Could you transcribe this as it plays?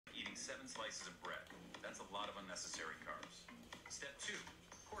eating 7 slices of bread. That's a lot of unnecessary carbs. Step 2,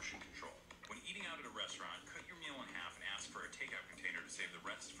 portion control. When eating out at a restaurant, cut your meal in half and ask for a takeout container to save the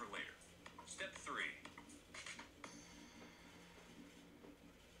rest for later. Step 3.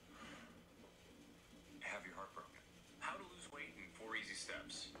 Have your heart broken. How to lose weight in 4 easy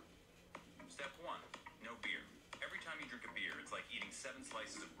steps. Step 1, no beer. Every time you drink a beer, it's like eating 7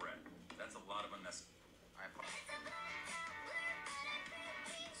 slices of bread. That's a lot of unnecessary.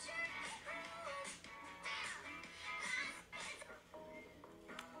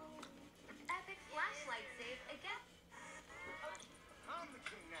 Epic flashlight save again. I'm the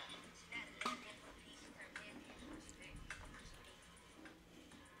king now.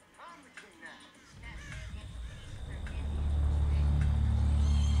 I'm the king now.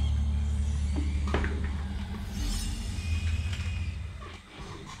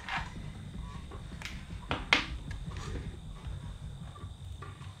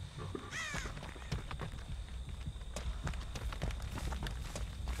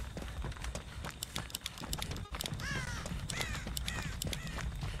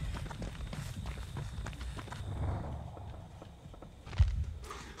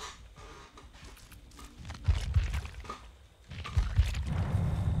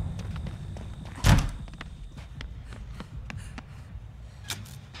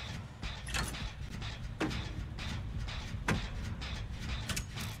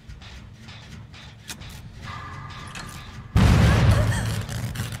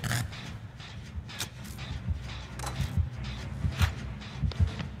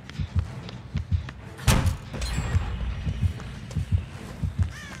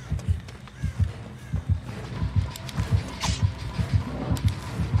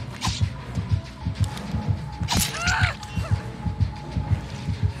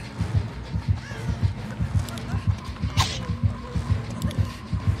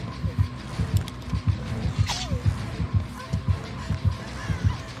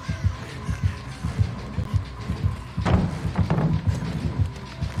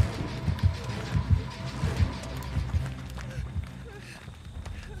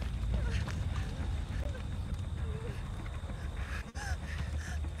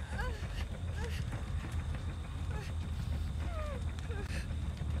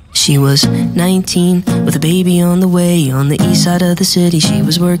 She was 19 with a baby on the way. On the east side of the city, she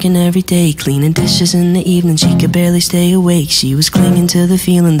was working every day, cleaning dishes in the evening, she could barely stay awake. She was clinging to the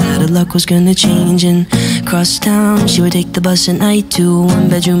feeling that her luck was gonna change. And across town, she would take the bus at night to a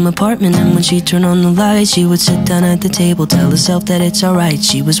 1-bedroom apartment. And when she'd turn on the lights, she would sit down at the table, tell herself that it's alright.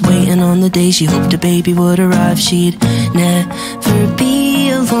 She was waiting on the day she hoped a baby would arrive. She'd never be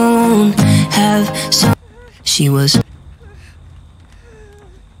alone, have some. She was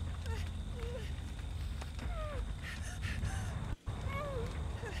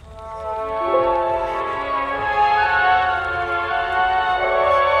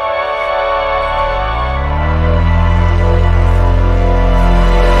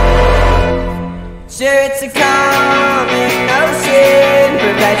sure, it's a common notion,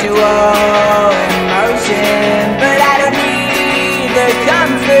 perpetual emotion, but I don't need the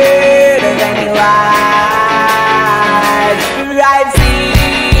comfort of any lies. I've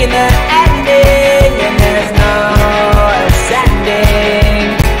seen the ending, and there's no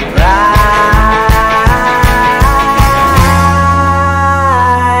ascending. Rise.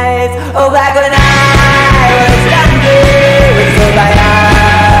 Oh, back when I was younger, was told by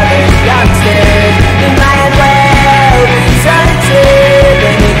other youngsters. It might as well be sunset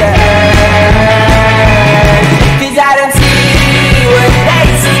beneath the earth.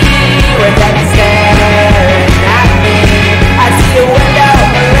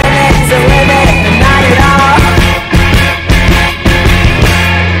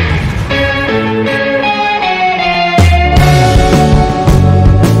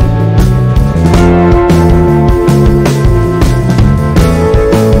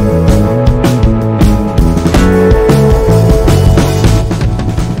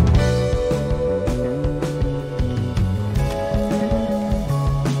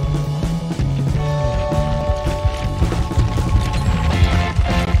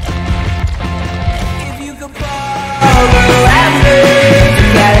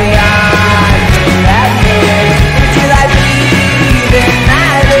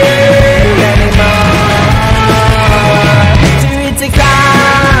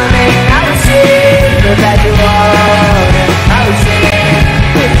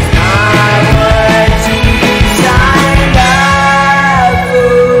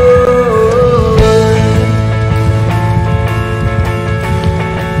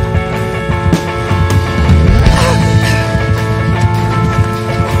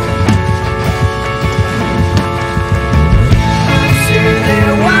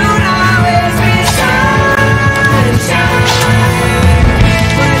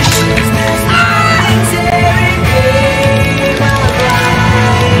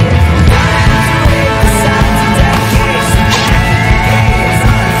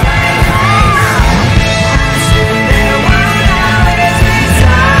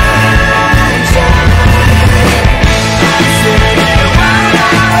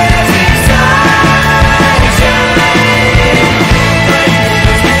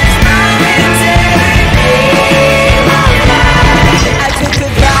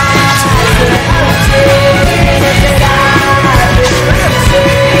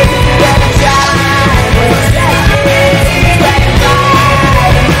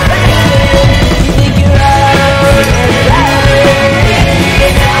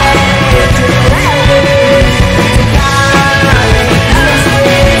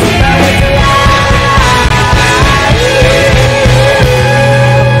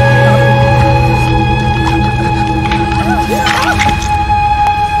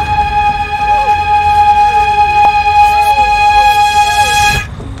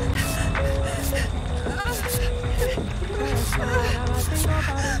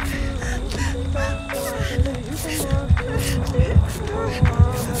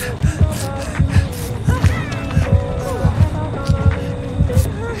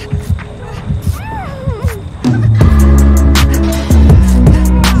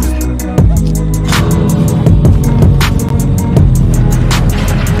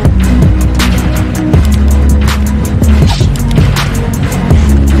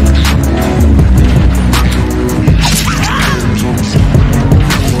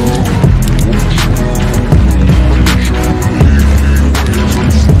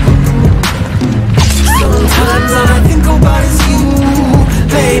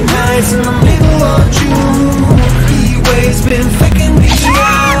 nights in the middle of June. Heat waves been faking me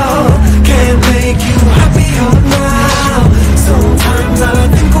out. Can't make you happier now. Sometimes all I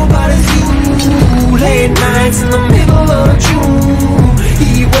think about is you. Late nights in the middle of June.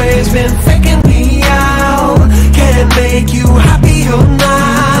 Heat waves been faking me out. Can't make you happier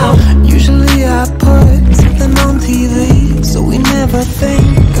now. Usually I put something on TV, so we never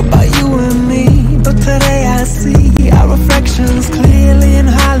think about you and me. But today I see our reflections clearly in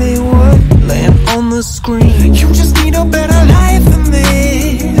Hollywood, laying on the screen. You just need a better life than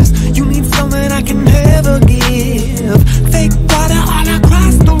this. You need something I can never give. Fake water all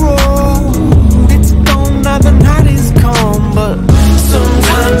across the road. It's gone now, the night is come. But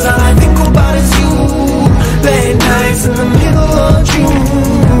sometimes all I think about is you. Late nights in the middle of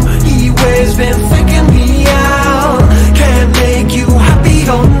June. Heat waves been faking me out. Can't make you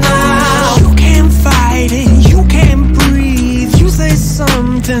happier now. You can't fight it, you can't breathe. You say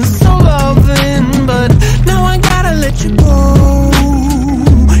something so loving, but now I gotta let you go.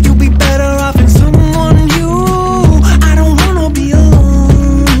 You'll be better off in someone new. I don't wanna be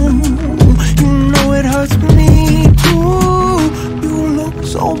alone. You know it hurts me too. You look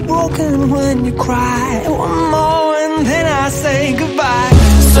so broken when you cry. One more and then I say goodbye.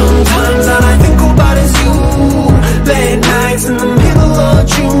 Sometimes all I think about is you. Late nights in the middle of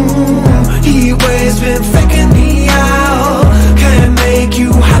June. Heat waves been faking me out. Can't make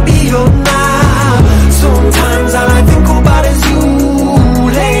you happier now. Sometimes all I think about is you.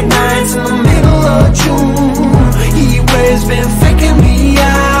 Late nights in the middle of June. Heat waves been faking me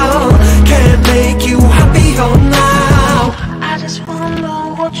out. Can't make you happier now. I just wanna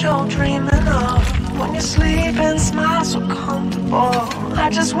know what you're dreaming of when you sleep and smile so comfortable. I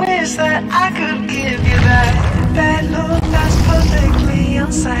just wish that I could give you that look that's perfectly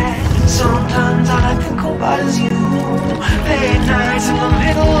unsaid. Sometimes all I think about is you. Late nights in the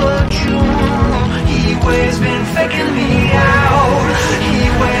middle of June. Heat waves been faking me out.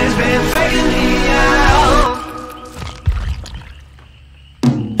 Heat waves been faking me out.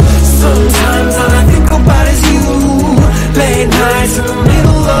 Sometimes all I think about is you. Late nights in the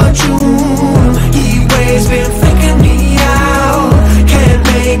middle of June. Heat waves been faking me out. Can't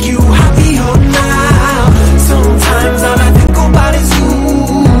make you happier now. Sometimes all I think about is you.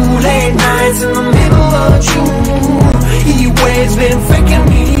 Late nights in the middle of June. Heat waves been faking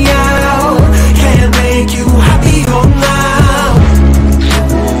me out. Can't make you happier now.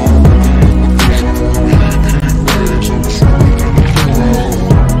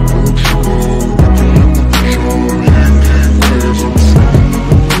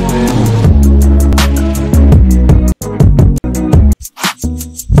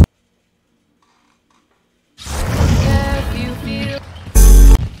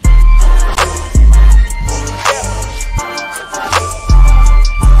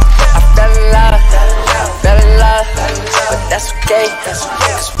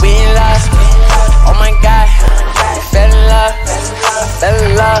 Cause we ain't lost. Oh my God, I fell in love. I fell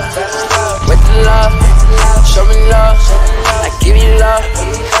in love with the love. Show me love, I give you love.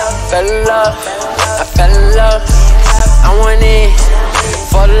 Fell in love, I fell in love. I want it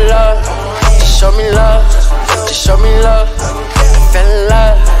for the love. Just show me love, just show me love. I fell in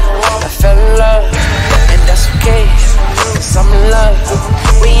love, I fell in love. And that's okay, cause I'm in love.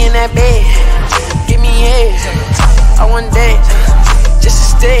 We in that bed, give me head. I want that, just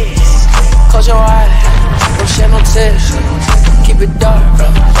to stay. Close your eyes, don't shed no tears. Keep it dark,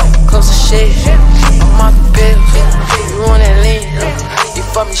 close the shade. I'm off the bill, you want that lean. You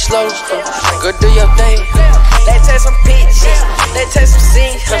fuck me slow, go do your thing. Let's take some pictures, let's take some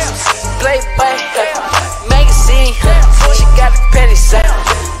scenes. Playboy, magazine. She got the panties out,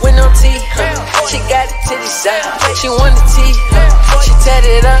 with no teeth. She got the titties out, she want the teeth. She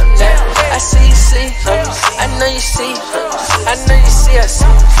tatted up now, I see you see. I know you see, I know you see us.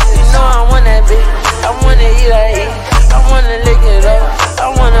 You know I want that bitch, I wanna eat, I eat. I wanna lick it up, I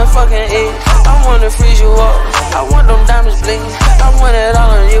wanna fucking eat. I wanna freeze you up, I want them diamonds bling. I want it all